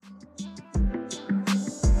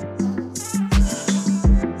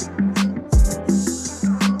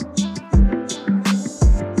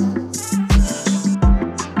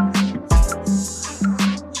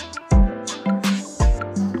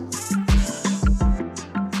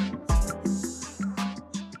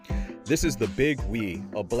This is the Big We,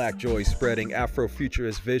 a black joy spreading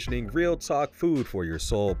Afrofuturist visioning real talk food for your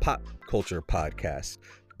soul pop culture podcast.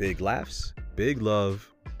 Big laughs, big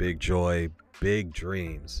love, big joy, big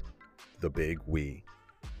dreams. The Big We.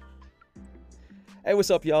 Hey,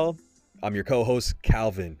 what's up, y'all? I'm your co-host,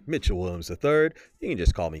 Calvin Mitchell Williams III. You can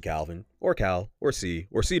just call me Calvin, or Cal, or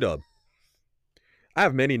C-Dub. I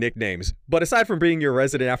have many nicknames, but aside from being your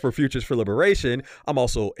resident Afrofuturist for Liberation, I'm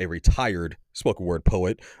also a retired spoken word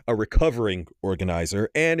poet, a recovering organizer,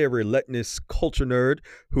 and a relentless culture nerd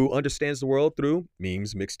who understands the world through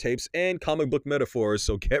memes, mixtapes, and comic book metaphors.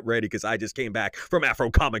 So get ready, because I just came back from Afro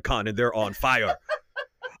Comic Con and they're on fire.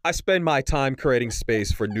 I spend my time creating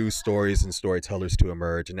space for new stories and storytellers to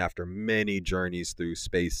emerge, and after many journeys through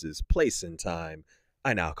spaces, place, and time,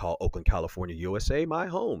 I now call Oakland, California, USA my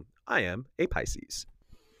home. I am a Pisces.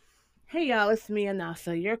 Hey y'all, it's me,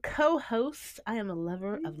 Anasa, your co-host. I am a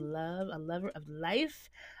lover of love, a lover of life,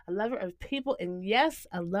 a lover of people, and yes,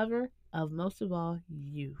 a lover of, most of all,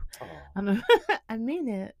 you. I mean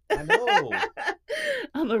it. I know.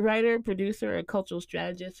 I'm a writer, producer, and cultural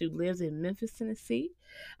strategist who lives in Memphis, Tennessee.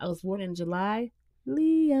 I was born in July,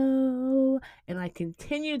 Leo, and I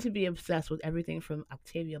continue to be obsessed with everything from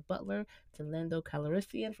Octavia Butler to Lando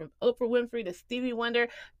Calrissian, from Oprah Winfrey to Stevie Wonder.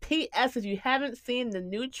 P.S. If you haven't seen the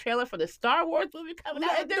new trailer for the Star Wars movie coming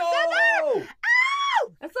out in December, oh,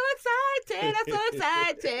 that's so exciting! That's so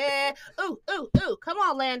exciting! Ooh! Come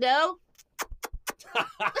on, Lando.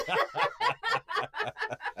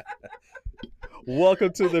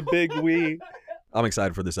 Welcome to the Big We. I'm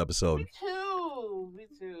excited for this episode. Me too.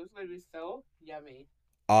 It's gonna be so yummy.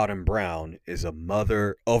 Autumn Brown is a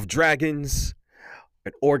mother of dragons,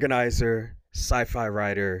 an organizer, sci-fi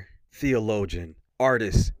writer, theologian,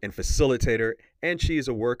 artist, and facilitator, and she is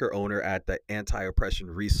a worker owner at the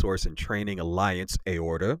Anti-Oppression Resource and Training Alliance,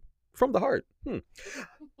 AORTA, from the heart.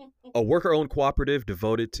 A worker-owned cooperative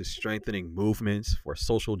devoted to strengthening movements for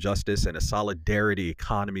social justice and a solidarity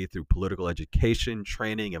economy through political education,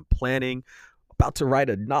 training, and planning. About to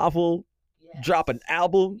write a novel, yes. Drop an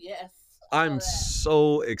album. Yes. I'm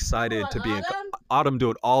so excited to be in Autumn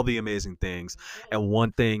doing all the amazing things. And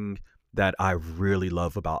one thing that I really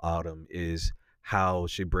love about Autumn is how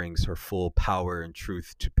she brings her full power and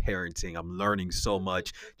truth to parenting. I'm learning so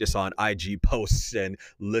much just on IG posts and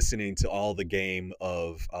listening to all the game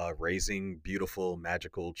of raising beautiful,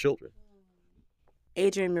 magical children.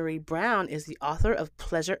 Adrienne Maree Brown is the author of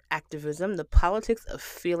Pleasure Activism, The Politics of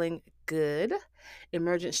Feeling Good,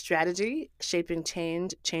 Emergent Strategy, Shaping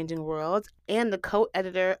Change, Changing Worlds, and the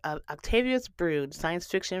co-editor of Octavia's Brood, Science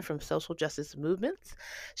Fiction from Social Justice Movements.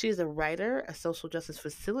 She is a writer, a social justice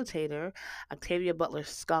facilitator, Octavia Butler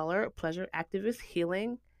scholar, pleasure activist,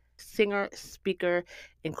 healing, singer, speaker,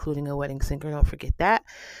 including a wedding singer, don't forget that,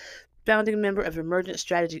 founding member of Emergent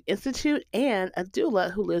Strategy Institute, and a doula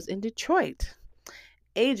who lives in Detroit.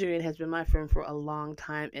 Adrienne has been my friend for a long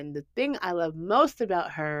time, and the thing I love most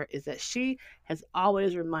about her is that she has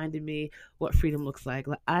always reminded me what freedom looks like.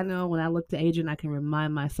 Like, I know when I look to Adrienne, I can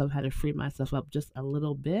remind myself how to free myself up just a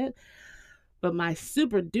little bit. But my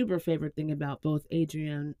super duper favorite thing about both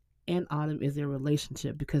Adrienne and Autumn is their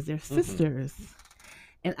relationship, because they're sisters.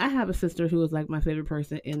 And I have a sister who is like my favorite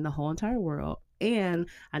person in the whole entire world. And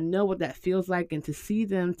I know what that feels like. And to see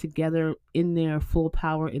them together in their full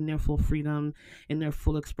power, in their full freedom, in their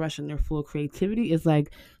full expression, their full creativity is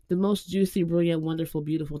like the most juicy, brilliant, wonderful,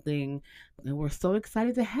 beautiful thing. And we're so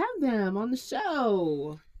excited to have them on the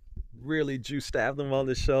show. Really juiced to have them on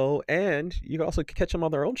the show. And you can also catch them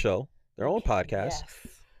on their own show, their own podcast. Yes.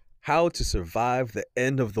 How to Survive the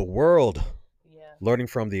End of the World. Learning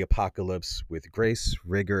from the apocalypse with grace,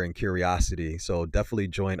 rigor, and curiosity. So definitely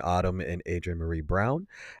join Autumn and Adrienne Maree Brown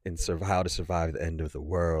in How to Survive the End of the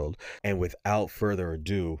World. And without further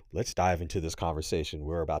ado, let's dive into this conversation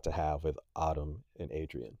we're about to have with Autumn and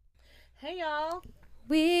Adrienne. Hey, y'all.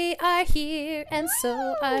 We are here, and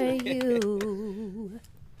so are you.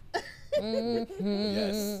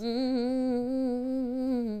 Yes.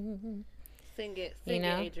 Sing it,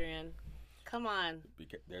 Adrienne. Come on.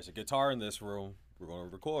 There's a guitar in this room. We're going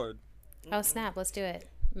to record. Oh, snap. Let's do it.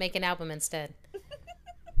 Make an album instead.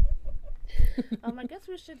 I guess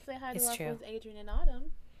we should say hi to our friends Adrienne and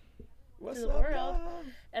Autumn. What's to the up, world. y'all?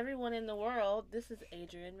 Everyone in the world. This is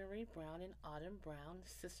Adrienne Maree Brown and Autumn Brown,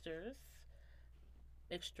 sisters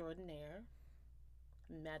extraordinaire,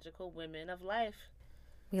 magical women of life.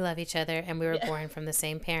 We love each other, and we were born from the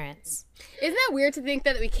same parents. Isn't that weird to think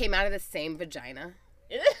that we came out of the same vagina?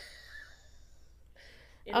 It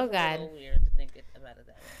oh, is God. a little weird to think about it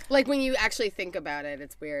that way. Like, when you actually think about it,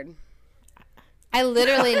 it's weird. I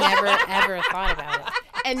literally never, ever thought about it.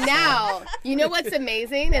 And now, you know what's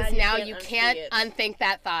amazing is now you can't unsee it. unthink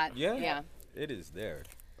that thought. Yeah. It is there.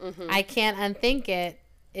 I can't unthink it.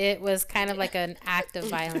 It was kind of like an act of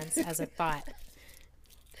violence as a thought.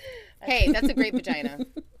 Hey, that's a great vagina.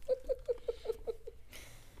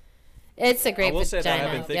 It's a great I will say vagina. that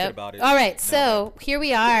I've been thinking about it. All right, now so here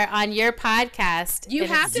we are on your podcast. You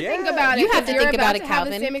and have it's to think Yeah. about it. You have 'cause to you're think about about it, to have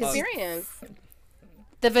the Calvin. same experience.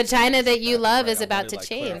 the vagina that you love Right, is I about wanted to like,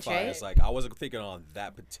 change, clarify. right? It's like I wasn't thinking on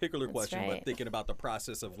that particular That's question, right. but thinking about the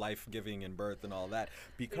process of life giving and birth and all that.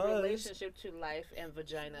 The Because relationship to life and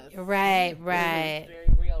vaginas. Right, It's right. very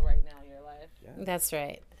real right now in your life. That's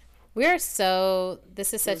right.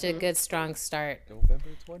 This is such a good, strong start. November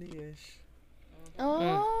 20-ish.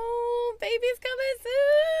 Oh, baby's coming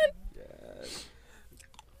soon. Yes.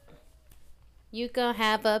 You gon'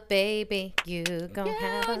 have a baby. You gon'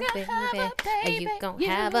 have a baby. You gon'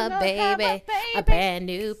 have a baby. A brand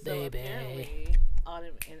new So baby. apparently,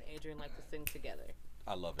 Autumn and Adrian like to sing together.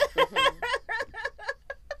 I love it.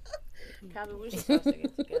 Calvin, we should start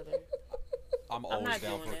singing together. I'm I'm always not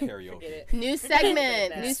down doing for it. karaoke. Forget it. New Forget segment.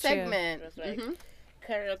 that. New That's true. segment. That's right.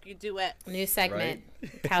 Karaoke duet. New segment.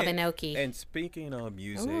 Calvin Oki. And speaking of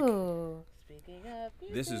music, Ooh. Speaking of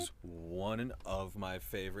music. this is one of my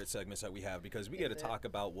favorite segments that we have because we get to talk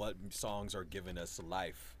about what songs are giving us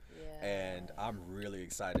life. Yeah. And I'm really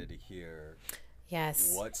excited to hear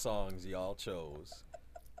Yes. what songs y'all chose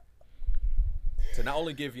to not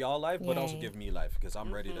only give y'all life, but also Yay. give me life because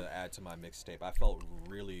I'm ready to add to my mixtape. I felt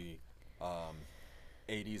really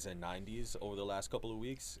 80s and 90s over the last couple of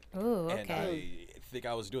weeks. Ooh, And okay. I think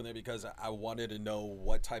I was doing it because I wanted to know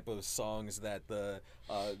what type of songs that the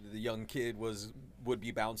young kid would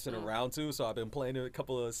be bouncing around to. So I've been playing a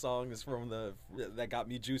couple of songs from that got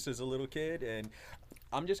me juiced as a little kid, and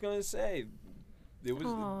I'm just gonna say.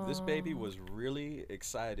 This baby was really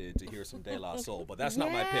excited to hear some De La Soul, but that's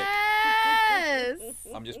not my pick. Yes.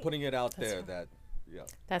 I'm just putting it out there that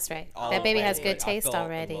That's right. all That baby over has again. good I taste felt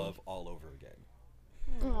already. love all over again.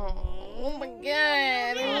 Oh my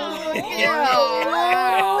god.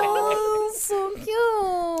 Oh, so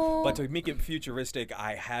cute. But to make it futuristic,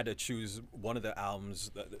 I had to choose one of the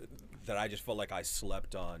albums that I just felt like I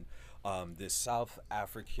slept on. This South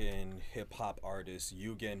African hip hop artist,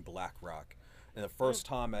 Eugen Blackrock. And the first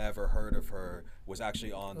time I ever heard of her was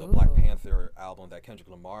actually on the Black Panther album that Kendrick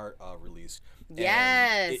Lamar released. And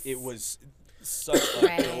Yes. it was such a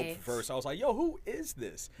Right. dope verse. I was like, yo, who is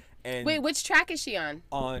this? And Wait, which track is she on?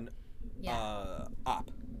 on Yeah. Op.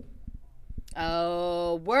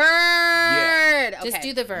 Oh, word. Just Okay.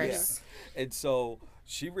 do the verse. And so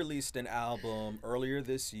she released an album earlier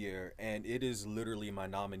this year, and it is literally my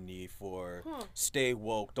nominee for Stay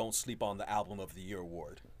Woke, Don't Sleep on the Album of the Year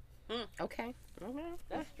award. Okay.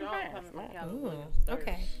 That's strong coming from Calvin Ooh, Williams. Third.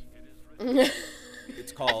 okay.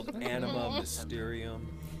 It's called Anima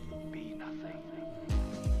Mysterium.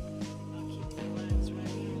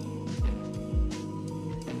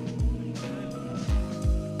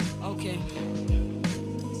 Okay.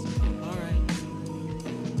 Alright.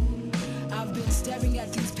 I've been staring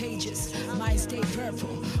at these pages. Mine stay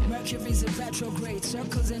purple. Mercury's in retrograde.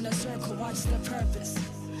 Circles in a circle. What's the purpose?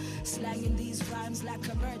 Slanging these rhymes like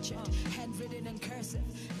a merchant. Handwritten and cursive.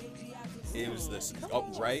 Lately I've been It was this,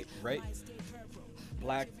 right?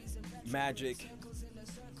 Black magic,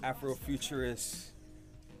 Afrofuturist,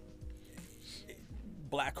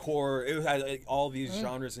 black horror. It had like, all these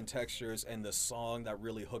genres and textures, and the song that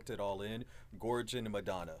really hooked it all in, Gorgon and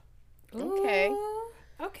Madonna. Okay. Ooh,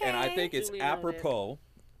 okay. And I think it's Duly noted. apropos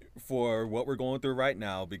for what we're going through right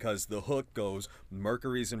now because the hook goes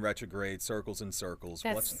Mercury's in retrograde, circles and circles.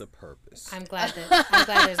 That's- What's the purpose? I'm glad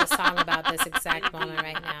there's a song about this exact moment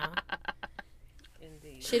right now.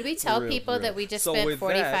 Indeed. Should we tell real, people for that real. we just So spent with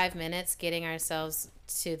 45 that- minutes getting ourselves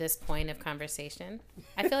to this point of conversation?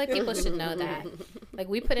 I feel like people should know that. Like,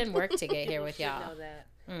 we put in work to get here with Should y'all. know that.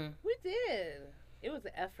 Mm. We did. It was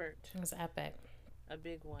an effort, It was epic. a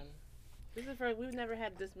big one. This is for we've never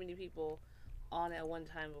had this many people on at one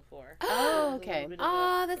time before. Oh, It was a okay. little bit of a-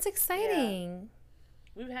 Oh, that's exciting.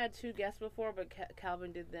 We've had two guests before, but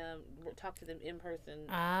Calvin did them talk to them in person.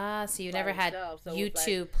 Ah, so you By never had himself, so it you was like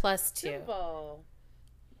two plus two. Simple.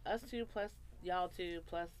 Us two plus y'all two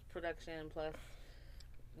plus production plus,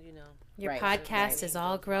 you know. Your Right. podcast is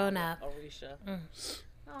all grown up. Orisha.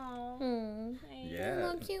 Oh. Mm. Yeah.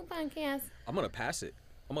 Little cute podcast. I'm going to pass it.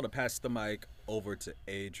 I'm going to pass the mic over to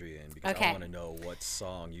Adrian because Okay. I want to know what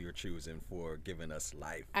song you're choosing for giving us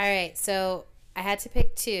life. All right, so I had to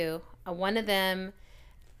pick two. One of them,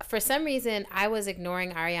 for some reason, I was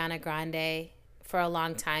ignoring Ariana Grande for a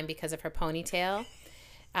long time because of her ponytail.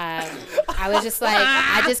 I was just like,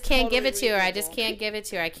 I just can't give it to her. I just can't give it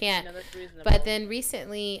to her. I can't. No, that's reasonable. But then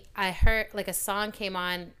recently I heard like a song came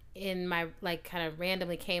on in my, like kind of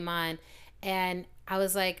randomly came on, and I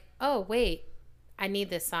was like, oh wait, I need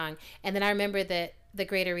this song. And then I remember that the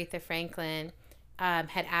great Aretha Franklin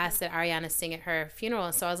had asked that Ariana sing at her funeral.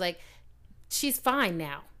 And so I was like, she's fine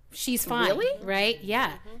now. She's fine. Really? Right?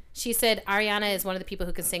 Yeah. She said Ariana is one of the people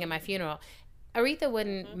who can sing at my funeral. Aretha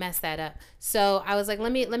wouldn't mess that up. So I was like,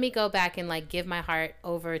 let me go back and like give my heart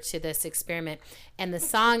over to this experiment. And the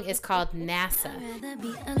song is called NASA. I'd rather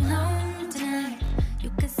be alone tonight.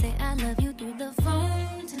 You could say I love you through the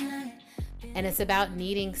phone tonight. And it's about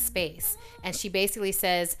needing space. And she basically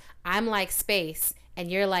says, I'm like space and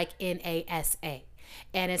you're like NASA.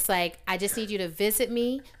 And it's like, I just need you to visit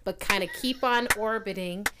me, but kind of keep on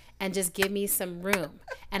orbiting and just give me some room.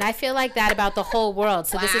 And I feel like that about the whole world.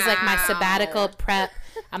 So this is like my sabbatical prep.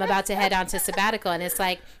 I'm about to head on to sabbatical. And it's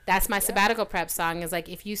like, that's my sabbatical prep song, is like,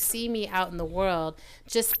 if you see me out in the world,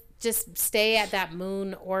 just stay at that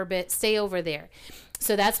moon orbit, stay over there.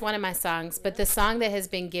 So that's one of my songs. But the song that has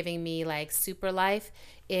been giving me like super life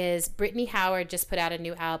is Brittany Howard just put out a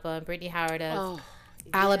new album. Brittany Howard of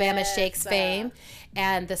Alabama Shakes fame.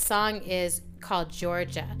 And the song is called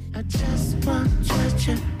Georgia. I just want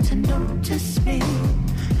Georgia to notice me.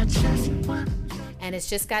 I just want. And it's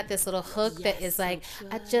just got this little hook that is like,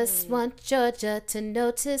 I just want Georgia to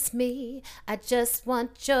notice me. I just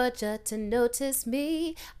want Georgia to notice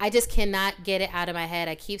me. I just cannot get it out of my head.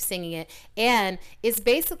 I keep singing it. And it's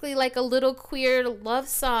basically like a little queer love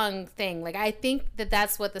song thing. Like, I think that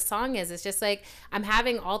that's what the song is. It's just like, I'm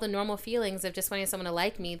having all the normal feelings of just wanting someone to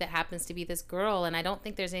like me that happens to be this girl. And I don't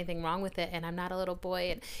think there's anything wrong with it. And I'm not a little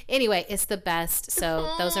boy. And anyway, it's the best.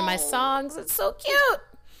 So those are my songs. It's so cute.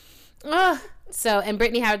 So, and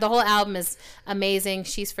Brittany Howard, the whole album is amazing.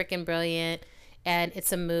 She's freaking brilliant, and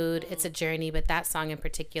it's a mood, it's a journey. But that song in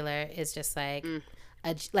particular is just like,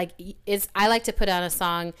 I like to put on a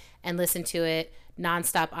song and listen to it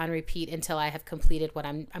nonstop on repeat until I have completed what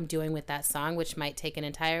I'm doing with that song, which might take an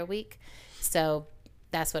entire week. So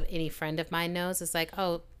that's what any friend of mine knows. Is like,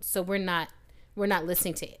 oh, so we're not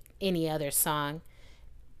listening to any other song.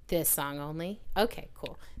 This song only. Okay,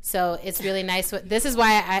 cool. So it's really nice. This is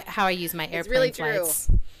why how I use my airplane really flights.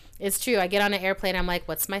 true. It's true. I get on an airplane. I'm like,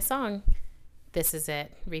 what's my song? This is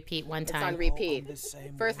it. Repeat one It's time. on repeat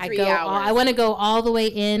for 3 I hours. want to go all the way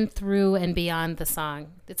in, through, and beyond the song.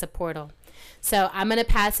 It's a portal. So I'm gonna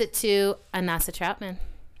pass it to Anasa Troutman.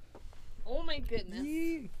 Oh my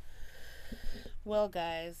goodness. Well,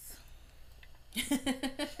 guys.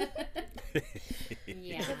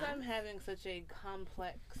 Because I'm having such a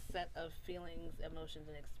complex set of feelings, emotions,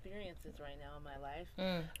 and experiences right now in my life,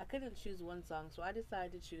 I couldn't choose one song, so I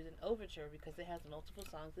decided to choose an overture because it has multiple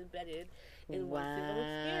songs embedded in one single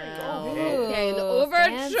experience. Okay, the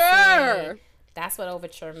overture. Fancy. That's what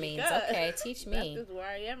overture means. Good. Okay, teach me. That's just where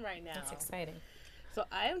I am right now. That's exciting. So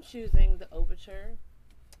I am choosing the overture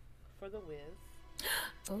for The Wiz.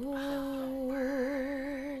 Oh,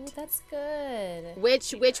 that's good.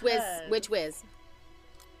 Which whiz? The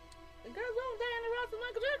girls on Diana Ross and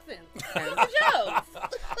Michael Jackson. That's the jokes.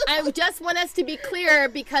 I just want us to be clear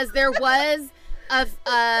because there was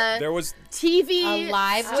There was TV A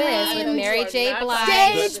live Wiz with stream, Mary J. Blige.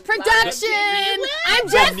 stage production. I'm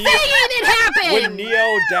just saying it when happened.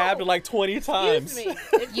 Neo dabbed like 20 times. Excuse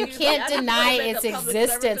me. You can't deny its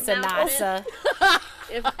existence, Anasa.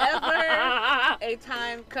 If ever a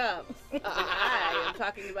time comes when I am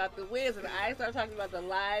talking about The Wiz and I start talking about the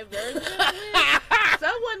live version of The Wiz,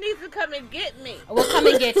 someone needs to come and get me. We'll come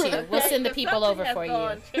and get you. We'll send the Because people something over has for you.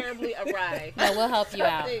 gone terribly awry. No, we'll help you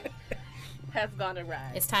out. Something has gone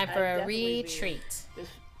awry. It's time for I a definitely retreat.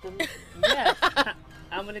 Yes.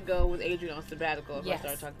 I'm going to go with Adrian on sabbatical if Yes.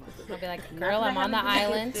 I start talking about this. I'll be like, Not girl, that I I'm on the haven't been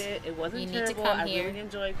island. interested. It wasn't You need to terrible. come I here. really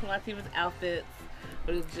enjoyed Queen outfits,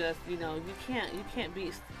 but it's just, you can't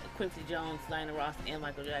beat Quincy Jones, Diana Ross, and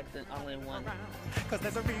Michael Jackson all in one. Cause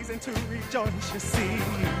there's a reason to rejoice, you see.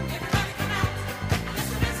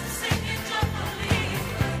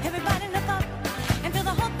 Everybody look up and feel the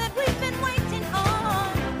hope that we've been waiting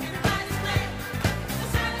on.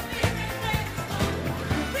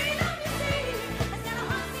 Freedom, you see, has got a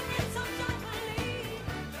heart singing so joyfully.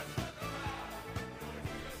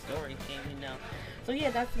 Story team, So yeah,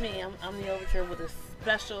 that's me. I'm the overture with a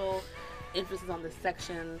special emphasis on the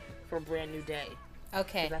section for Brand New Day.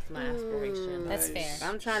 Okay. That's my aspiration. That's fair.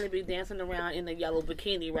 I'm trying to be dancing around in a yellow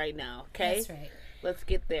bikini right now. Okay. That's right. Let's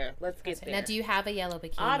get there. Let's get there. Now, do you have a yellow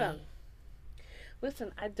bikini? Autumn.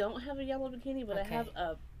 Listen, I don't have a yellow bikini, but Okay. I have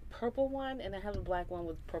a purple one, and I have a black one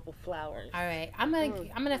with purple flowers. All right, I'm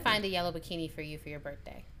gonna find a yellow bikini for you for your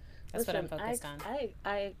birthday. That's what I'm focused on.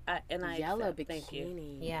 I Yellow accept. Thank you.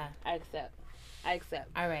 bikini. Yeah. I accept.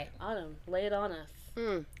 All right. Autumn, lay it on us.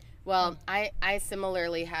 Well, I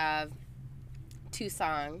similarly have 2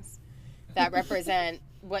 songs that represent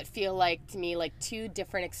what feel like to me like 2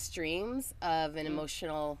 different extremes of an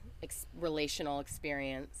emotional relational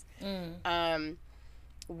experience.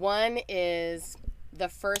 One is the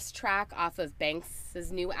first track off of Banks'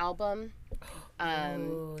 new album.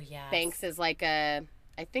 Ooh, yes. Banks is like I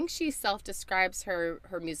think she self-describes her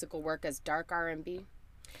musical work as dark R&B.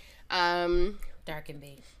 Dark and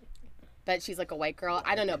B. But she's like a white girl.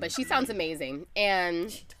 I don't know, but she sounds amazing.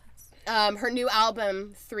 And her new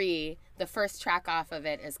album, 3, the first track off of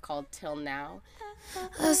it is called Till Now.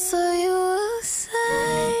 I saw you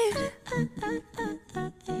outside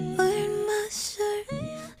wearing my shirt.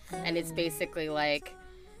 And it's basically like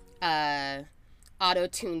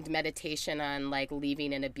auto-tuned meditation on like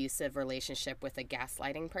leaving an abusive relationship with a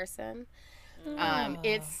gaslighting person.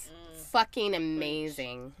 It's fucking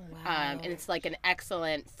amazing. And it's like an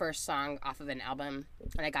excellent first song off of an album.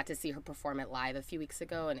 And I got to see her perform it live a few weeks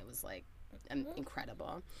ago, and it was like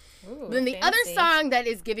incredible. Ooh, Then the fancy. other song that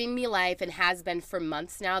is giving me life and has been for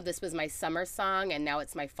months now, this was my summer song and now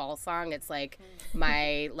it's my fall song. It's like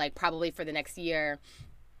my, like probably for the next year.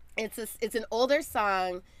 It's an older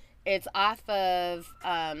song. It's off of,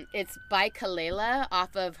 it's by Kalela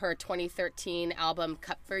off of her 2013 album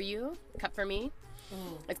Cut For Me.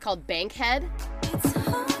 It's called Bankhead. It's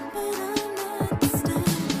hard, but I understand.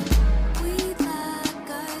 We like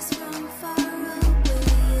guys from far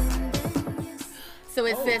away, and then you So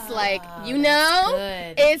it's this like, you know,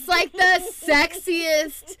 good. it's like the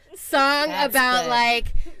sexiest song That's about good.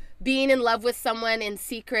 like being in love with someone in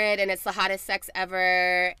secret, and it's the hottest sex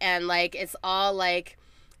ever, and like it's all like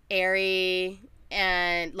airy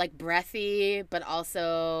and like breathy, but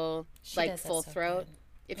also She like does that full so throat, good.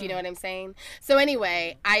 if you know what I'm saying. So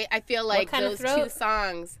anyway, I feel like kind of those throat? 2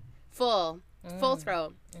 songs, full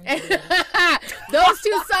throat. Those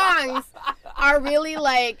 2 songs are really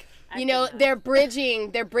like, you know, they're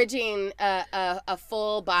bridging a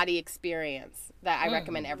full body experience that I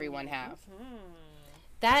recommend everyone have.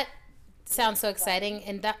 That sounds so exciting.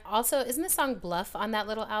 And that also, isn't the song Bluff on that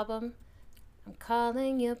little album? I'm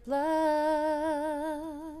calling you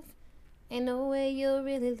bluff. Ain't no way you're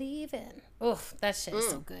really leaving. Oof, that shit is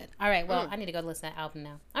so good. All right, well, I need to go listen to that album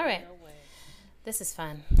now. All right. This is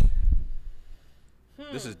fun.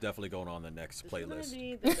 This is definitely going on the next This is playlist. gonna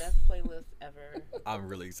be the best playlist ever. I'm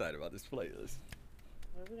really excited about this playlist.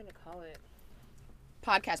 What are we gonna call it?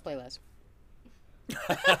 Podcast playlist.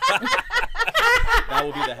 That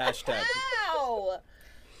will be the hashtag. Ow!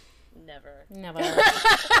 Never. Never.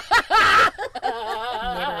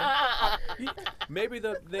 Maybe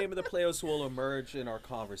the name of the playlist will emerge in our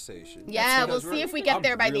conversation. Yeah, we'll Because see if we get I'm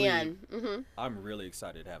there by the really- end. I'm really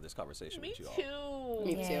excited to have this conversation Me with you all. too.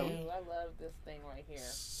 Me too. I love this thing right here.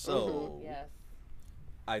 So, Yes.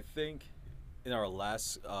 I think in our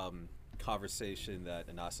last conversation that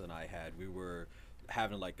Anasa and I had, we were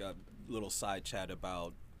having like a little side chat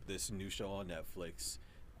about this new show on Netflix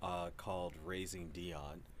called Raising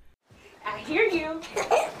Dion. Have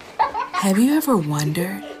you ever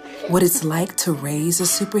wondered what it's like to raise a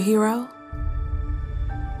superhero?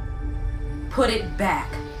 Put it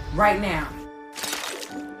back right now.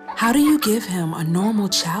 How do you give him a normal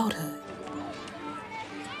childhood?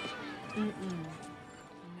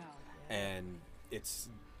 And it's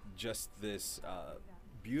just this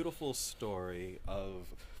beautiful story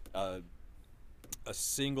of a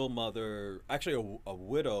single mother, actually a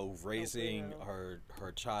widow raising her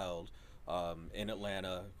child in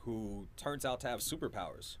Atlanta, who turns out to have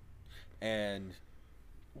superpowers. And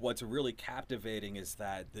what's really captivating is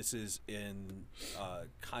that this is in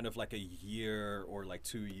kind of like a year or like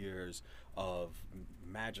 2 years of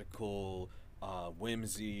magical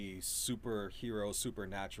whimsy, superhero,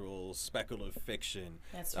 supernatural, speculative fiction.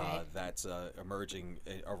 That's right. That's emerging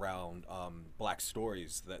around black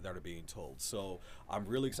stories that are being told. So I'm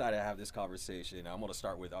really excited to have this conversation. I'm going to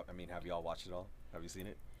start with, I mean, have you all watched it all? Have you seen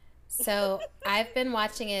it? So I've been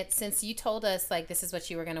watching it since you told us like this is what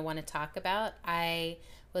you were going to want to talk about. I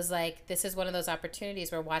was like, this is one of those opportunities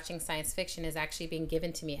where watching science fiction is actually being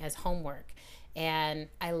given to me as homework. And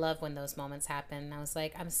I love when those moments happen. I was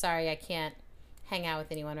like, I'm sorry, I can't hang out with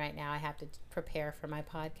anyone right now. I have to prepare for my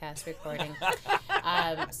podcast recording.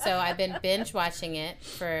 So I've been binge watching it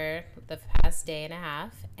for the past day and a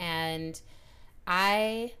half. And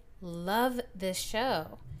I love this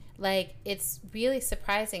show. Like, it's really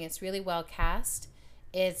surprising. It's really well cast.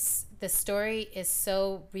 it's the story is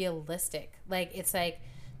so realistic. Like it's like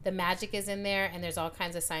the magic is in there and there's all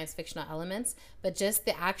kinds of science fictional elements, but just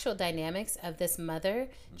the actual dynamics of this mother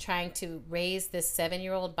trying to raise this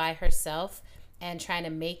 7-year-old by herself and trying to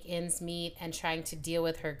make ends meet and trying to deal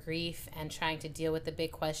with her grief and trying to deal with the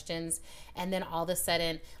big questions. And then all of a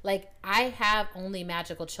sudden, like, I have only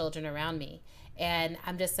magical children around me. And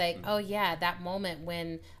I'm just like, oh yeah, that moment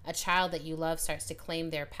when a child that you love starts to claim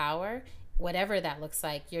their power, whatever that looks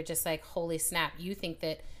like, you're just like, holy snap. You think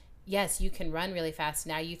that, yes, you can run really fast.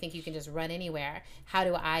 Now you think you can just run anywhere. How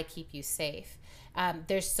do I keep you safe?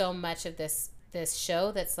 There's so much of this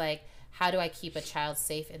show that's like, how do I keep a child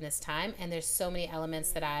safe in this time? And there's so many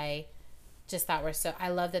elements that I just thought were so. I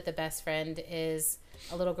love that the best friend is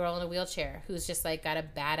a little girl in a wheelchair who's just like got a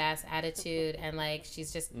badass attitude and like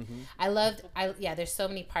she's just. There's so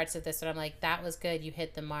many parts of this that I'm like, that was good. You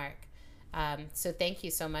hit the mark. So thank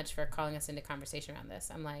you so much for calling us into conversation around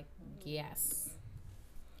this. I'm like, yes.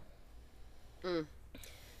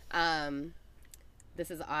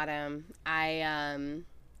 This is Autumn.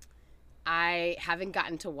 I haven't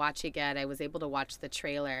gotten to watch it yet. I was able to watch the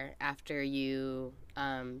trailer after you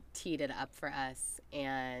teed it up for us,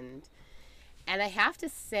 and I have to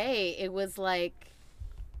say it was like,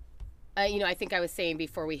 I think I was saying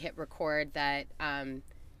before we hit record that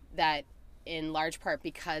that in large part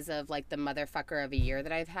because of like the motherfucker of a year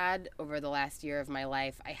that I've had over the last year of my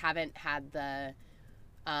life, I haven't had the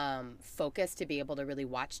focus to be able to really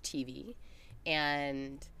watch TV,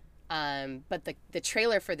 and but the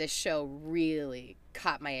trailer for this show really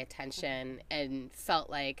caught my attention and felt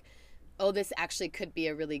like, oh, this actually could be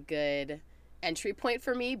a really good entry point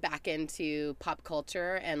for me back into pop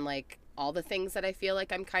culture and like all the things that I feel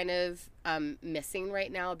like I'm kind of missing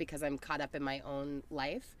right now because I'm caught up in my own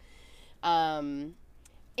life. And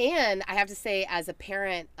I have to say, as a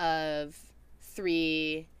parent of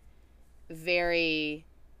 3 very,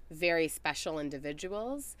 very special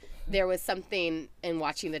individuals, there was something in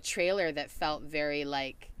watching the trailer that felt very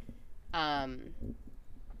like, I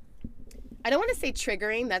don't want to say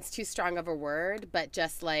triggering, that's too strong of a word, but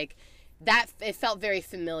just like that, it felt very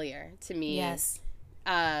familiar to me. Yes.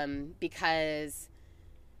 Because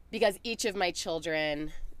each of my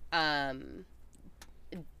children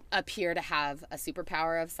appear to have a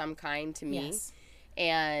superpower of some kind to me. Yes.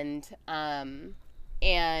 And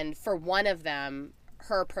for one of them,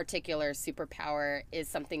 her particular superpower is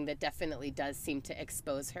something that definitely does seem to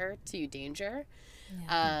expose her to danger.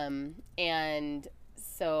 Yeah. And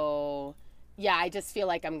so, yeah, I just feel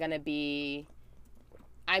like I'm going to be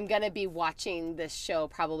watching this show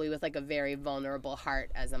probably with like a very vulnerable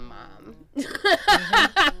heart as a mom.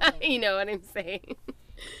 You know what I'm saying?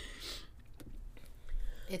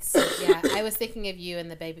 I was thinking of you and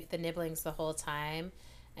the Nibblings the whole time,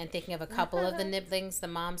 and thinking of a couple of the Nibblings, the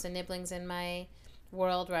moms and Nibblings in my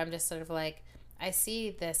world, where I'm just sort of like, I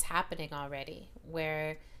see this happening already,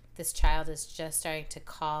 where this child is just starting to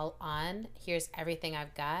call on, here's everything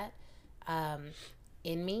I've got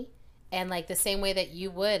in me. And like the same way that you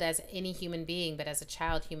would as any human being, but as a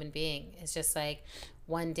child human being, it's just like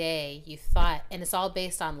one day you thought, and it's all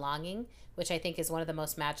based on longing, which I think is one of the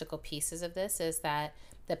most magical pieces of this, is that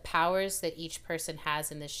the powers that each person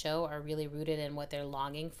has in this show are really rooted in what they're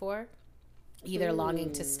longing for, either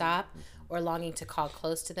longing to stop or longing to call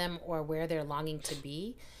close to them, or where they're longing to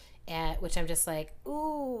be, which I'm just like,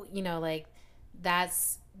 ooh, like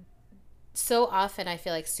that's so often I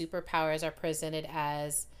feel like superpowers are presented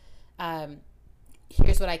as,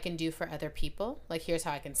 here's what I can do for other people. Like, here's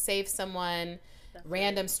how I can save someone,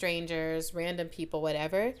 random strangers, random people,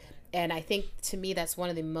 whatever. And I think to me, that's one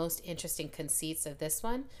of the most interesting conceits of this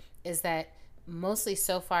one, is that mostly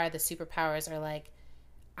so far the superpowers are like,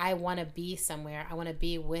 I want to be somewhere. I want to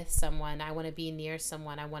be with someone. I want to be near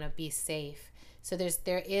someone. I want to be safe. So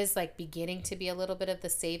there is like beginning to be a little bit of the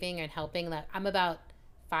saving and helping. Like, I'm about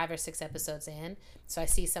 5 or 6 episodes in, so I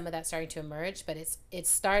see some of that starting to emerge, but it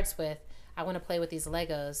starts with, I want to play with these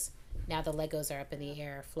Legos. Now the Legos are up in the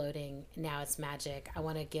air floating. Now it's magic. I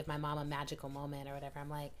want to give my mom a magical moment or whatever. I'm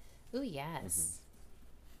like, ooh, yes.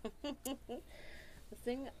 The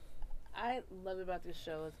thing I love about this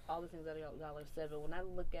show is all the things that y'all have said, but when I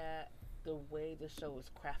look at the way the show was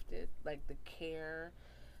crafted, like the care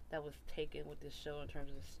that was taken with this show in terms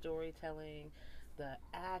of the storytelling, the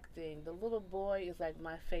acting, the little boy is like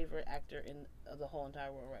my favorite actor in the whole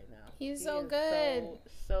entire world right now. He's so good.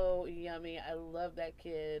 So yummy. I love that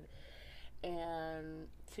kid. And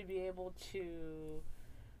to be able to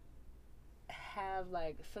have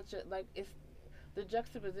like such a, like, it's the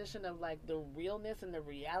juxtaposition of like the realness and the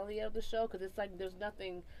reality of the show, because it's like there's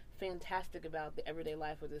nothing fantastic about the everyday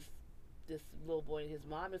life of this this little boy and his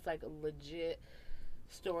mom. It's like a legit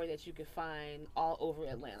story that you can find all over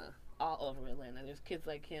Atlanta. All over Atlanta. There's kids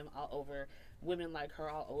like him all over, women like her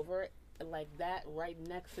all over. And like that right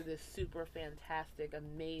next to this super fantastic,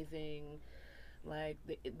 amazing, like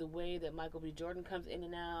the way that Michael B. Jordan comes in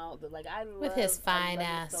and out. I love With his fine I love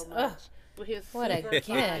ass. it so Ugh. much. With his What a super gift.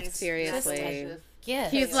 fine, Seriously. just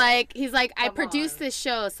Gift. He's like, I Come produced on. this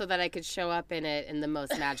show so that I could show up in it in the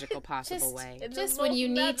most magical possible Just, way. In the just when most you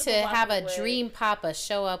need to magical have a way. dream papa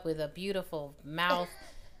show up with a beautiful mouth,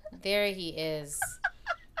 there he is.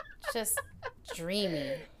 Just dreamy.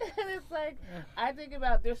 And it's like, I think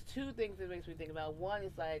about, there's two things that makes me think about. One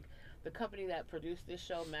is like the company that produced this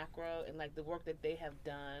show, Macro, and like the work that they have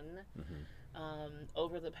done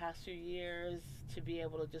over the past few years to be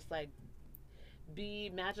able to just like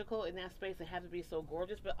be magical in that space and have it be so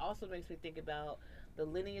gorgeous, but also makes me think about the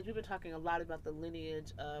lineage. We've been talking a lot about the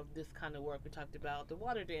lineage of this kind of work. We talked about The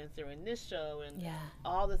Water Dancer in this show and Yeah.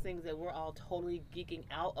 all the things that we're all totally geeking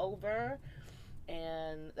out over.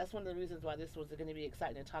 And that's one of the reasons why this was going to be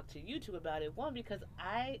exciting to talk to you two about it. One, because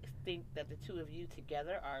I think that the two of you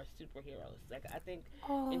together are superheroes. Like, I think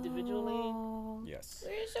individually, Yes.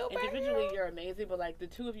 individually you're amazing, but like the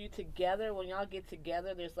two of you together, when y'all get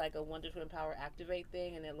together, there's like a Wonder Twin Power Activate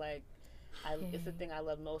thing, and then like, it's the thing I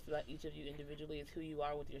love most about each of you individually is who you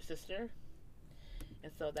are with your sister.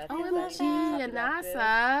 And so that's OMG, exciting to talk about this.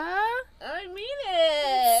 Anasa. I mean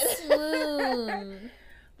it. Swoon.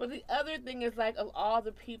 But the other thing is, like, of all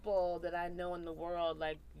the people that I know in the world,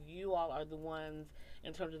 like, you all are the ones,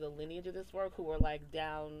 in terms of the lineage of this work, who were, like,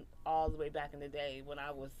 down all the way back in the day when I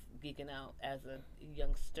was geeking out as a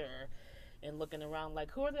youngster and looking around, like,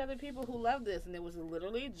 who are the other people who love this? And it was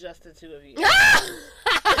literally just the two of you.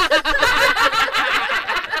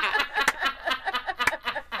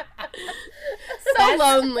 So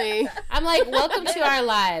lonely. I'm like, welcome to our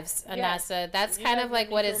lives, Yes. Anasa. That's You kind guys of like make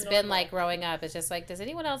me what feel it's been normal. like growing up. It's just like, does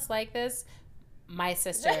anyone else like this? My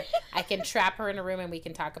sister. I can trap her in a room and we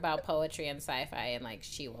can talk about poetry and sci-fi and like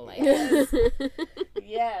she will like it.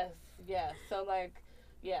 Yes. So, like,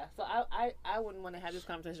 yeah. So I wouldn't want to have this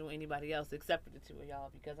conversation with anybody else except for the two of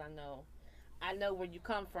y'all because I know where you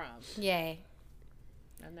come from. Yay.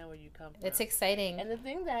 I know where you come from. It's exciting. And the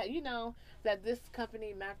thing that, that this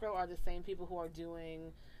company, Macro, are the same people who are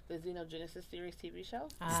doing the Xenogenesis series TV show.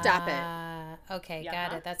 Stop it. Okay, Yeah.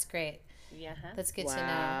 got it. That's great. Yeah. That's good to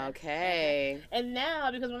Wow. know. Okay. And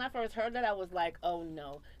now, because when I first heard that, I was like, oh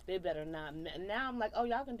no, they better not. And now I'm like, oh,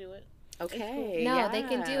 y'all can do it. Okay. No, they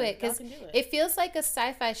can do it because Y'all can do it. it feels like a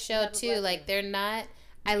sci-fi show Another too. blessing. Like they're not.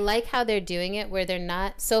 I like how they're doing it where they're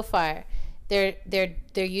not so far. They're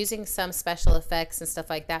using some special effects and stuff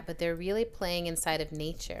like that, but they're really playing inside of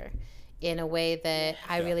nature in a way that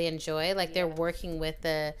I really enjoy. Like they're working with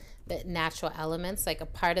the natural elements. Like a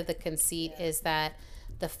part of the conceit is that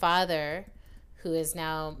the father, who is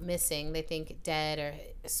now missing, they think dead or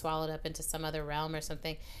swallowed up into some other realm or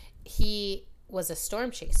something, he was a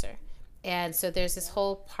storm chaser. And so there's this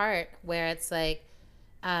whole part where it's like,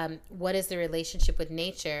 what is the relationship with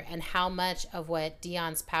nature and how much of what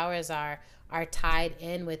Dion's powers are tied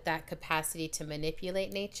in with that capacity to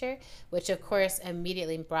manipulate nature, which of course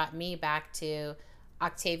immediately brought me back to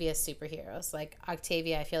Octavia's superheroes. Like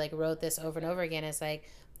Octavia, I feel like wrote this over and over again as like,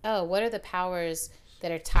 oh, what are the powers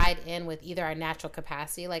that are tied in with either our natural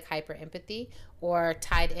capacity, like hyper empathy, or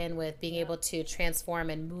tied in with being able to transform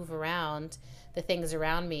and move around the things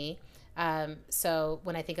around me. So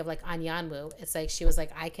when I think of like Anyanwu, it's like she was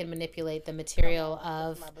like, I can manipulate the material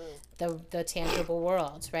of the tangible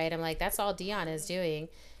world, right? I'm like, that's all Dion is doing,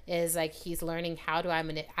 is like he's learning how do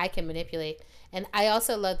I can manipulate. And I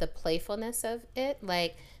also love the playfulness of it,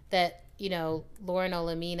 like that, Lauren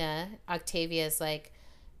Olamina, Octavia's like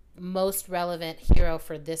most relevant hero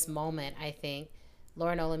for this moment, I think.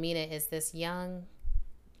 Lauren Olamina is this young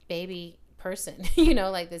baby person,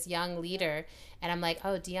 like this young leader. And I'm like,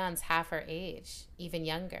 oh, Dion's half her age, even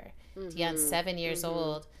younger. Dion's 7 years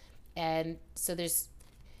old. And so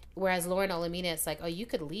whereas Lauren Olamina, it's like, oh, you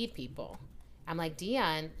could lead people. I'm like,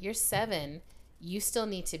 Dion, you're 7. You still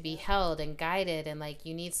need to be held and guided. And like,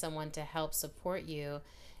 you need someone to help support you.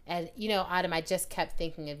 And, Autumn, I just kept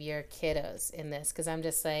thinking of your kiddos in this because I'm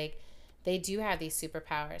just like, they do have these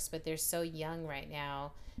superpowers, but they're so young right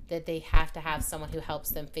now that they have to have someone who helps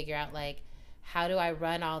them figure out like, how do I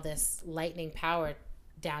run all this lightning power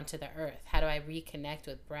down to the earth? How do I reconnect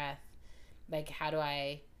with breath? Like, how do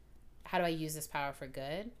I use this power for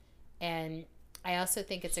good? And I also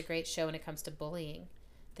think it's a great show when it comes to bullying.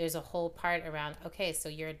 There's a whole part around, okay, so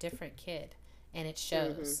you're a different kid and it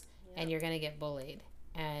shows and you're going to get bullied.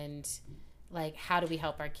 And like, how do we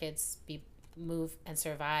help our kids be move and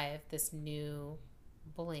survive this new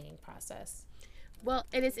bullying process. Well,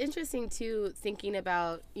 and it's interesting too, thinking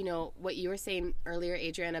about, you know, what you were saying earlier,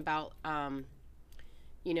 Adrienne, about,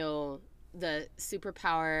 you know, the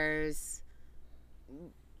superpowers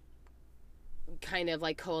kind of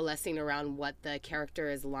like coalescing around what the character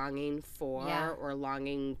is longing for or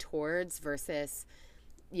longing towards versus,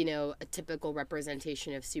 you know, a typical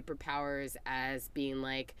representation of superpowers as being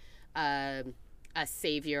like a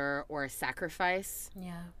savior or a sacrifice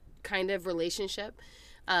kind of relationship.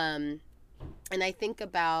 And I think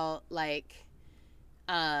about like,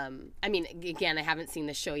 I mean, again, I haven't seen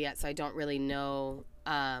the show yet, so I don't really know.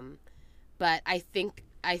 But I think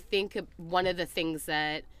one of the things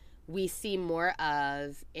that we see more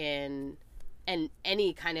of in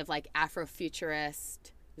any kind of like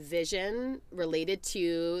Afrofuturist vision related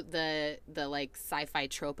to the like sci-fi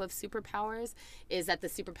trope of superpowers is that the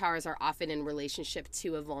superpowers are often in relationship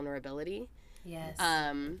to a vulnerability. Yes.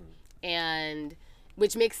 And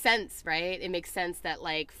which makes sense, right? It makes sense that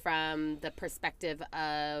like from the perspective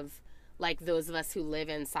of like those of us who live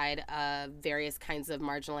inside of various kinds of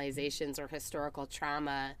marginalizations or historical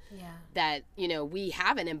trauma, that, you know, we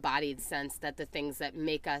have an embodied sense that the things that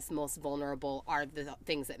make us most vulnerable are the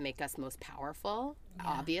things that make us most powerful,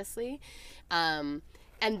 obviously. And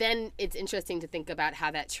then it's interesting to think about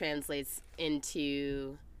how that translates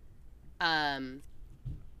into,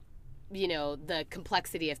 you know, the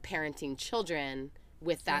complexity of parenting children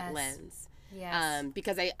with that lens. Yes.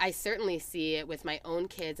 Because I certainly see it with my own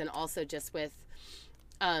kids and also just with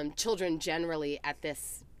children generally at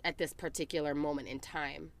this particular moment in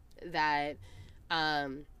time that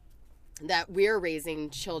that we're raising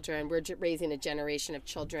children. We're raising a generation of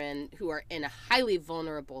children who are in a highly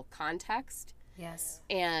vulnerable context. Yes.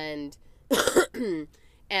 And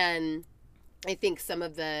and I think some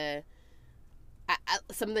of the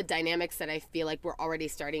dynamics that I feel like we're already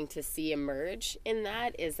starting to see emerge in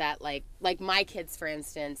that is that like my kids, for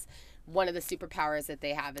instance, one of the superpowers that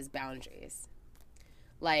they have is boundaries.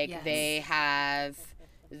 Like they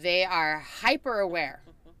are hyper aware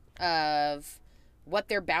of what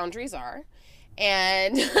their boundaries are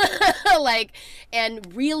and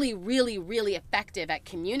and really, really, really effective at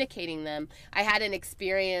communicating them. I had an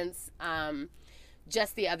experience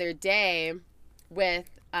just the other day with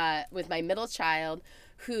my middle child,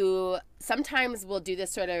 who sometimes will do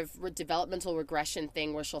this sort of developmental regression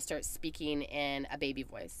thing where she'll start speaking in a baby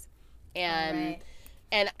voice, and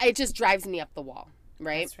it just drives me up the wall,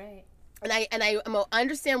 right? That's right. And I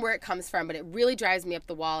understand where it comes from, but it really drives me up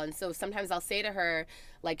the wall. And so sometimes I'll say to her,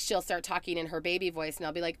 like, she'll start talking in her baby voice, and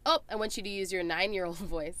I'll be like, oh, I want you to use your 9-year-old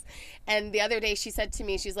voice. And the other day she said to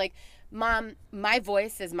me, she's like, Mom, my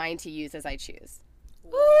voice is mine to use as I choose.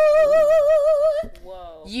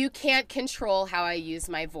 Whoa. You can't control how I use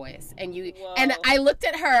my voice. And and I looked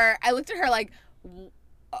at her like,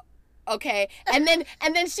 okay. And then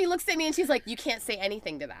she looks at me and she's like, you can't say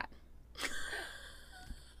anything to that.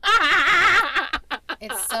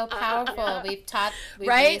 It's so powerful. We've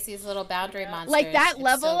right? raised these little boundary monsters. Like that It's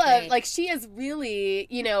level so of great. like, she is really,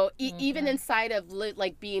 you know, even inside of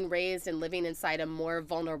like being raised and living inside a more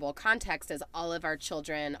vulnerable context, as all of our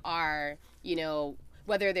children are, you know,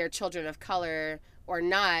 whether they're children of color or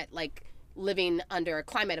not, like living under a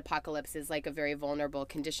climate apocalypse is like a very vulnerable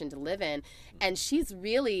condition to live in. And she's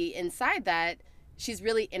really inside that. She's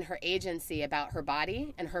really in her agency about her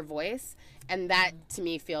body and her voice. And that to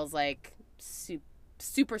me feels like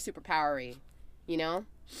super powery, you know?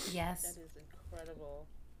 Yes. That is incredible.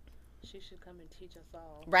 She should come and teach us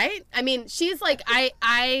all. Right? I mean, she's like,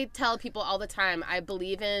 I tell people all the time, I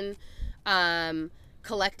believe in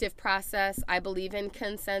collective process. I believe in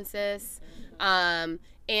consensus. And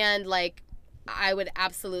like, I would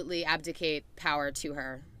absolutely abdicate power to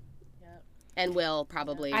her. Yep. And will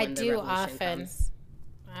probably when the revolution comes.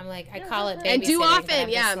 I'm like, I call it babysitting. And do but often, I'm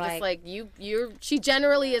yeah. just I'm just like, she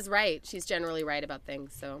generally is right. She's generally right about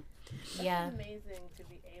things, so. Yeah. It's amazing to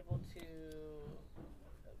be able to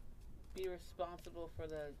be responsible for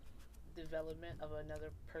the development of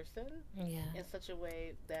another person in such a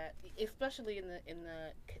way that, especially in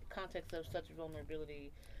the context of such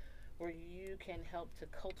vulnerability, where you can help to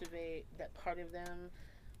cultivate that part of them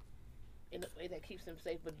in a way that keeps them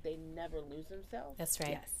safe, but they never lose themselves. That's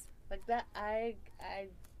right. Yes. Like that, I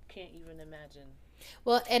can't even imagine.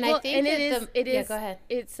 Well, and I think and it is. Yeah, go ahead.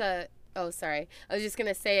 It's a. Oh, sorry. I was just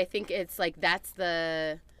gonna say. I think it's like that's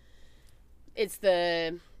the. It's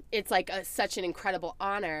like such an incredible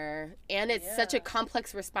honor, and it's such a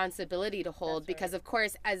complex responsibility to hold, because of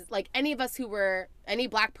course, as like any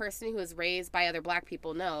Black person who was raised by other Black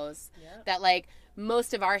people knows that like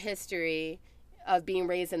most of our history of being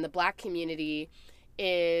raised in the Black community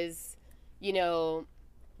is, you know,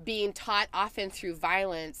 being taught often through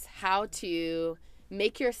violence how to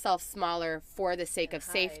make yourself smaller for the sake of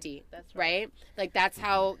safety. That's right. Like that's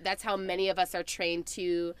how many of us are trained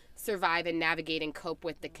to survive and navigate and cope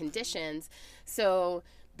with the conditions. So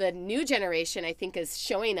the new generation, I think, is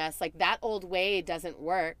showing us like that old way doesn't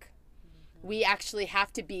work. We actually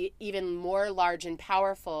have to be even more large and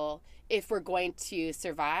powerful if we're going to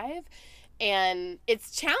survive. And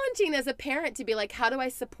it's challenging as a parent to be like, how do I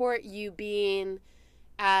support you being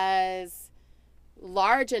as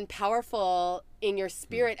large and powerful in your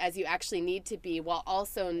spirit as you actually need to be, while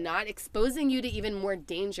also not exposing you to even more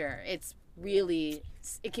danger? It's really,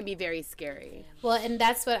 it can be very scary. Well, and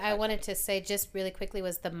that's what I wanted to say just really quickly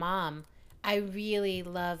was the mom. I really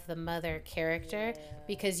love the mother character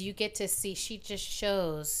because you get to see, she just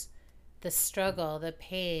shows the struggle, the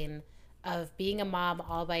pain of being a mom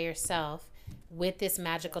all by yourself with this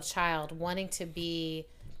magical child, wanting to be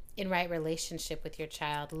in right relationship with your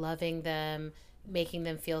child, loving them, making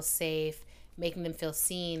them feel safe, making them feel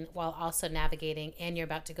seen, while also navigating, and you're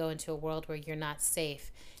about to go into a world where you're not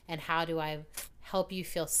safe. And how do I help you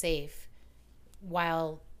feel safe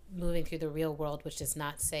while moving through the real world, which is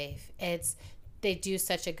not safe? They do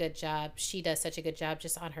such a good job. She does such a good job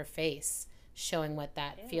just on her face, showing what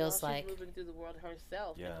that feels like. She's moving through the world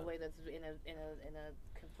herself in Yeah. a way that's in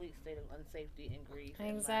a complete state of unsafety and grief.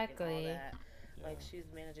 Exactly. And, like, and all that. Like she's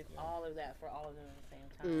managing all of that for all of them at the same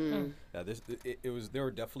time. Yeah, there were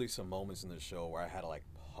definitely some moments in the show where I had to like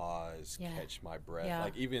pause, catch my breath. Yeah.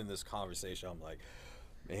 Like even in this conversation, I'm like,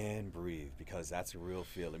 man, breathe, because that's a real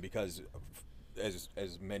feeling. Because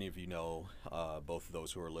as many of you know, both of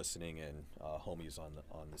those who are listening and homies on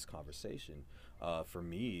this conversation, for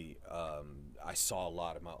me, I saw a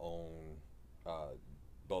lot of my own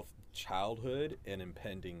both childhood and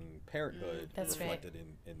impending parenthood reflected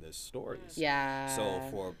in this stories. Yeah. So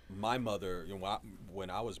for my mother, you know, when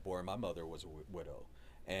I was born, my mother was a widow.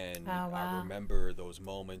 And I remember those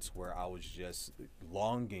moments where I was just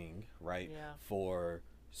longing, right, for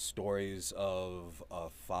stories of a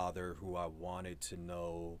father who I wanted to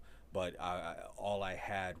know, but all I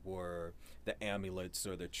had were the amulets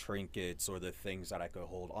or the trinkets or the things that I could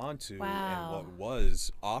hold on to. And what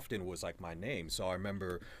was often was like my name. So I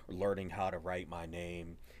remember learning how to write my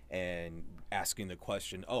name and asking the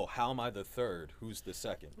question, oh, how am I the third? Who's the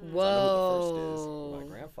second? Whoa. So I know who the first is, my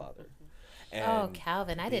grandfather. And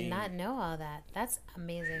Calvin, I did not know all that. That's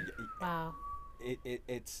amazing. Wow.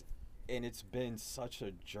 It's been such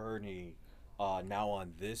a journey now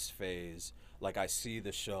on this phase. Like I see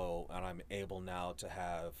the show and I'm able now to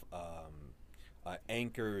have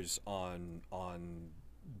anchors on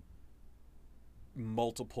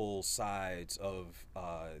multiple sides of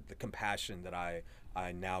the compassion that I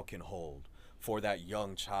now can hold for that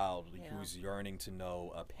young child who's yearning to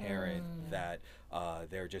know a parent that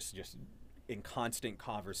they're just in constant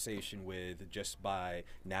conversation with just by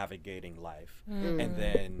navigating life. And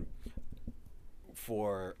then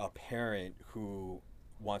for a parent who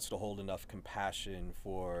wants to hold enough compassion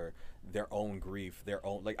for their own grief, their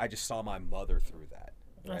own, like I just saw my mother through that.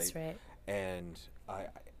 Right? That's right. And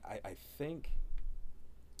I think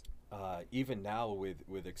even now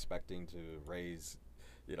with expecting to raise,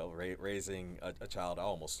 you know, raising a child, I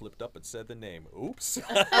almost slipped up and said the name. Oops.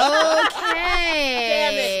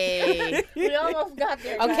 Okay. We almost got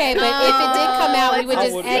there. Okay, guys. but if it did come out, we would I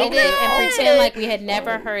just would- edit it and pretend like we had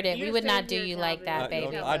never heard it. You We would not stay do here, you like Calvin.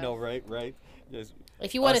 that, baby. I know, right? Just,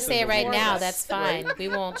 If you want to us say it and the right now, words. that's fine. We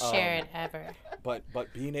won't share it ever. But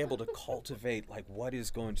being able to cultivate like what is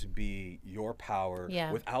going to be your power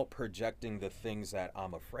without projecting the things that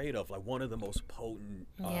I'm afraid of. Like one of the most potent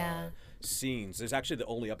scenes. There's actually the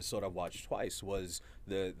only episode I watched twice was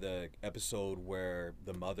the episode where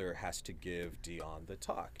the mother has to give Dion the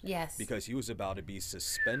talk. Yes. Because he was about to be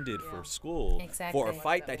suspended for school for a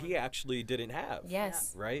fight that he actually didn't have.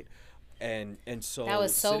 Yes. Right. And so That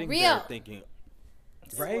was so sitting real. there thinking.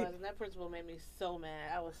 It Right. was, and that principal made me so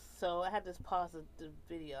mad. I had to pause the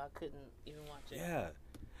video. I couldn't even watch it. Yeah.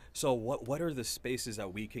 So what are the spaces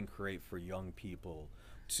that we can create for young people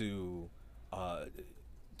to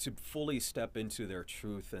fully step into their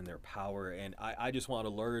truth and their power? And I just want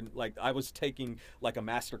to learn, like I was taking like a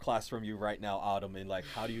master class from you right now, Autumn, and like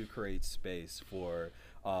how do you create space for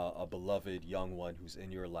a beloved young one who's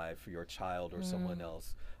in your life, for your child or someone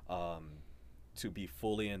else, to be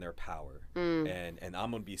fully in their power. And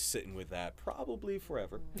I'm gonna be sitting with that probably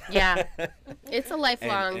forever. Yeah. It's a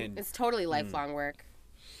lifelong, And- it's totally lifelong work.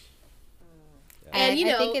 And And you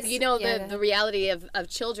I know, think it's- the reality of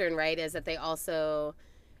children, right, is that they also,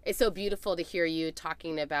 it's so beautiful to hear you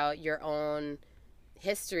talking about your own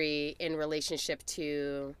history in relationship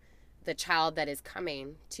to the child that is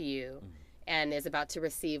coming to you and is about to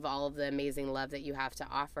receive all of the amazing love that you have to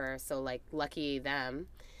offer. So like, lucky them.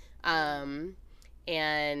 And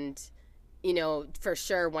you know, for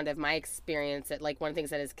sure, one of my experience, like one of the things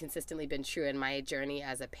that has consistently been true in my journey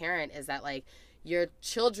as a parent is that like your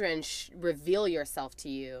children reveal yourself to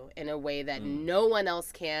you in a way that no one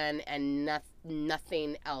else can and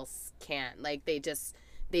nothing else can. Like they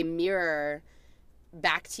mirror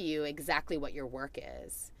back to you exactly what your work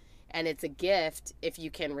is. And it's a gift if you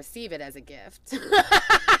can receive it as a gift.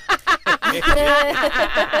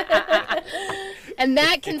 And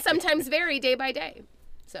that can sometimes vary day by day.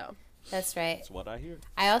 So That's right. That's what I hear.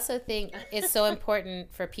 I also think it's so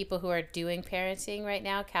important for people who are doing parenting right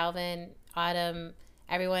now, Calvin, Autumn,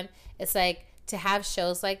 everyone. It's like to have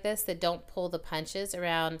shows like this that don't pull the punches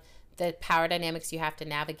around the power dynamics you have to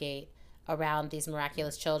navigate around these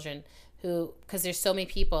miraculous children who, because there's so many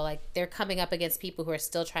people, like they're coming up against people who are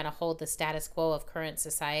still trying to hold the status quo of current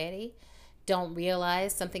society, don't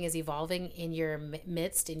realize something is evolving in your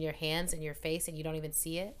midst, in your hands, in your face, and you don't even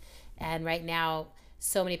see it. And right now,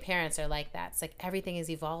 so many parents are like that. It's like everything is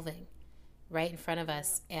evolving right in front of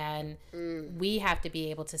us, and we have to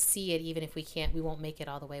be able to see it, even if we can't, we won't make it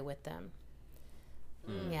all the way with them.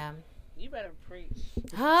 Yeah. You better preach.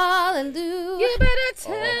 Hallelujah. you better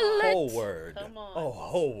tell A it. whole word. Come on. A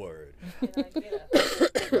whole word. Can I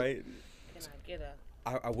get Right? Can I get a?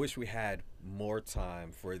 I wish we had more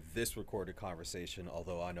time for this recorded conversation,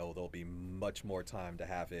 although I know there'll be much more time to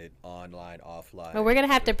have it online, offline. Well, we're going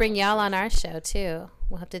to have to bring y'all on our show, too.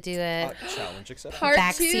 We'll have to do a challenge accepted. Part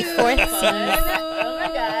backseat 2. fourth season. Oh my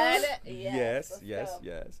God. Yes. Let's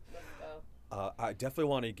go. I definitely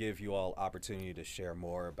want to give you all opportunity to share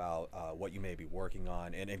more about what you may be working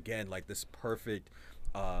on. And again, like this perfect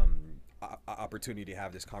opportunity to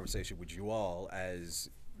have this conversation with you all as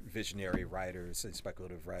visionary writers and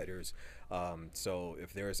speculative writers. So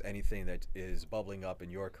if there's anything that is bubbling up in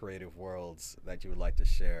your creative worlds that you would like to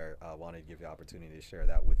share, I want to give you the opportunity to share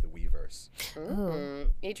that with the Weverse.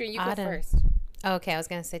 Adrian, you Autumn. go first. Okay, I was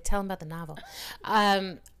going to say, tell them about the novel.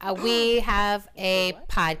 We have a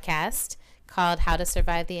podcast called How to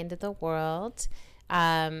Survive the End of the World,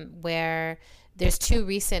 where there's 2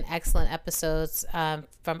 recent excellent episodes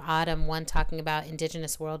from Autumn, one talking about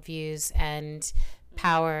indigenous worldviews and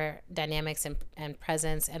power dynamics and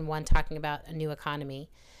presence, and one talking about a new economy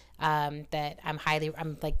that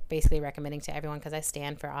I'm like basically recommending to everyone because I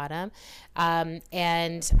stand for Autumn.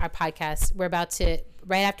 And our podcast, we're about to,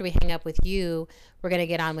 right after we hang up with you, we're going to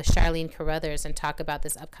get on with Charlene Carruthers and talk about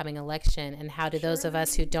this upcoming election and how do those of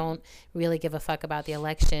us who don't really give a fuck about the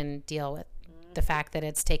election deal with the fact that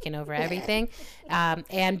it's taken over everything,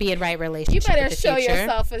 and be in right relationship You better with the show future.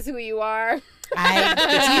 yourself as who you are. I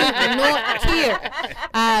do not here.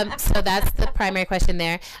 So that's the primary question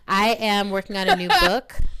there. I am working on a new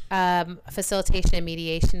book, facilitation and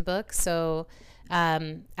mediation book. So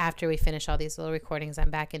after we finish all these little recordings, I'm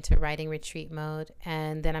back into writing retreat mode,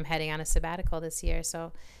 and then I'm heading on a sabbatical this year.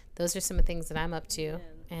 So those are some of the things that I'm up to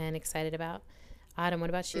and excited about. Autumn, what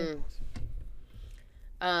about you?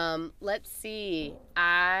 Let's see.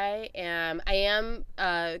 I am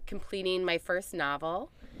completing my first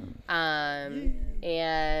novel. And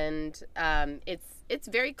it's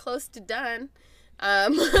very close to done.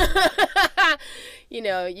 You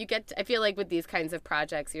know, I feel like with these kinds of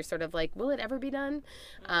projects, you're sort of like, will it ever be done?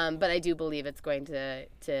 But I do believe it's going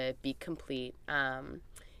to be complete.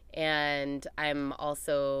 And I'm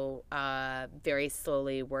also very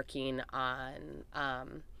slowly working on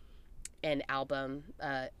an album,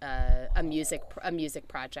 a music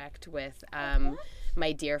project with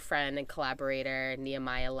my dear friend and collaborator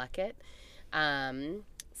Nehemiah Luckett.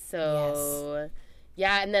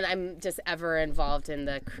 Yeah, and then I'm just ever involved in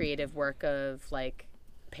the creative work of like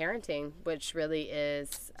parenting, which really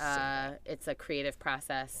is it's a creative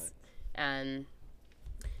process, and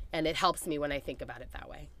it helps me when I think about it that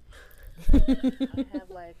way. I have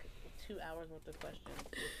like 2 hours worth of questions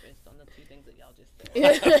based on the 2 things that y'all just said.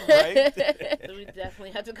 Right? So we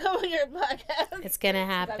definitely have to come on your podcast. It's gonna I've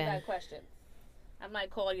happen. got questions. I might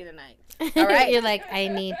call you tonight. All right. You're like, I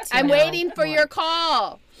need to. I'm know waiting for more. your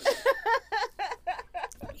call.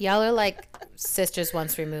 Y'all are like sisters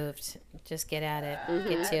once removed. Just get at it.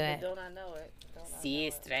 Get to it. Don't I know it?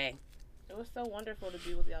 Sister. It was so wonderful to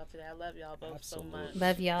be with y'all today. I love y'all both so much.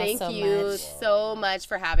 Love y'all Thank so you much. so much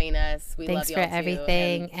for having us. We Thanks love y'all for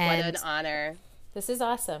everything, too. And what and an honor. This is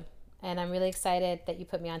awesome. And I'm really excited that you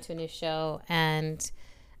put me onto a new show. And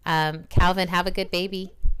Calvin, have a good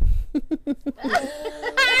baby.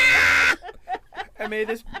 And may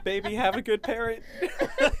this baby have a good parent.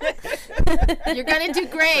 You're gonna do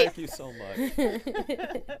great. Thank you so much.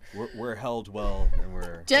 We're held well, and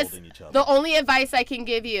we're Just holding each other. the only advice I can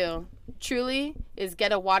give you, truly, is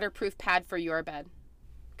get a waterproof pad for your bed.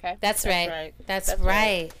 Okay. That's right. right. That's That's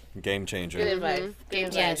right. Game changer. Good advice. Game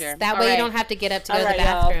Yes. changer. That All way you right. don't have to get up to go All to the right,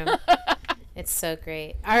 y'all. bathroom. It's so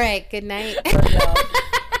great. All right. Good night. Love y'all.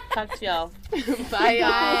 Talk to y'all. Bye, y'all.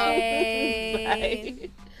 Bye. Bye.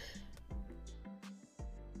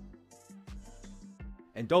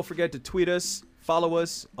 And don't forget to tweet us, follow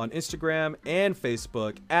us on Instagram and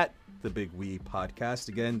Facebook at The Big We Podcast.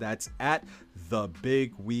 Again, that's at The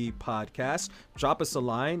Big We Podcast. Drop us a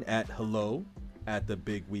line at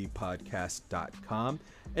hello@thebigwepodcast.com.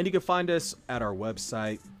 And you can find us at our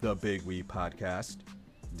website,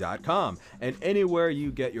 thebigwepodcast.com. And anywhere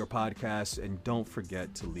you get your podcasts, and don't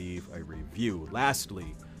forget to leave a review.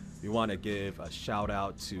 Lastly, we want to give a shout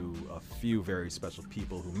out to a few very special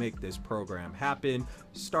people who make this program happen,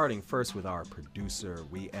 starting first with our producer,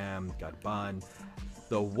 Wiam Gadban,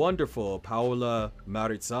 the wonderful Paola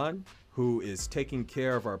Marizan, who is taking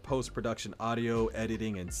care of our post-production audio,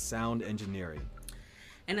 editing, and sound engineering.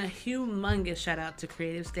 And a humongous shout out to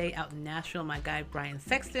Creative Stay out in Nashville, my guy Brian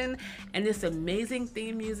Sexton, and this amazing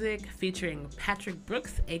theme music featuring Patrick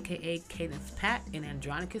Brooks, aka Cadence Pat, and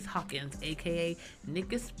Andronicus Hawkins, aka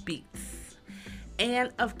Nickus Beats.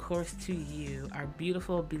 And of course to you, our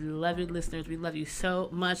beautiful, beloved listeners, we love you so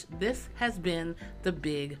much. This has been The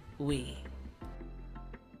Big We.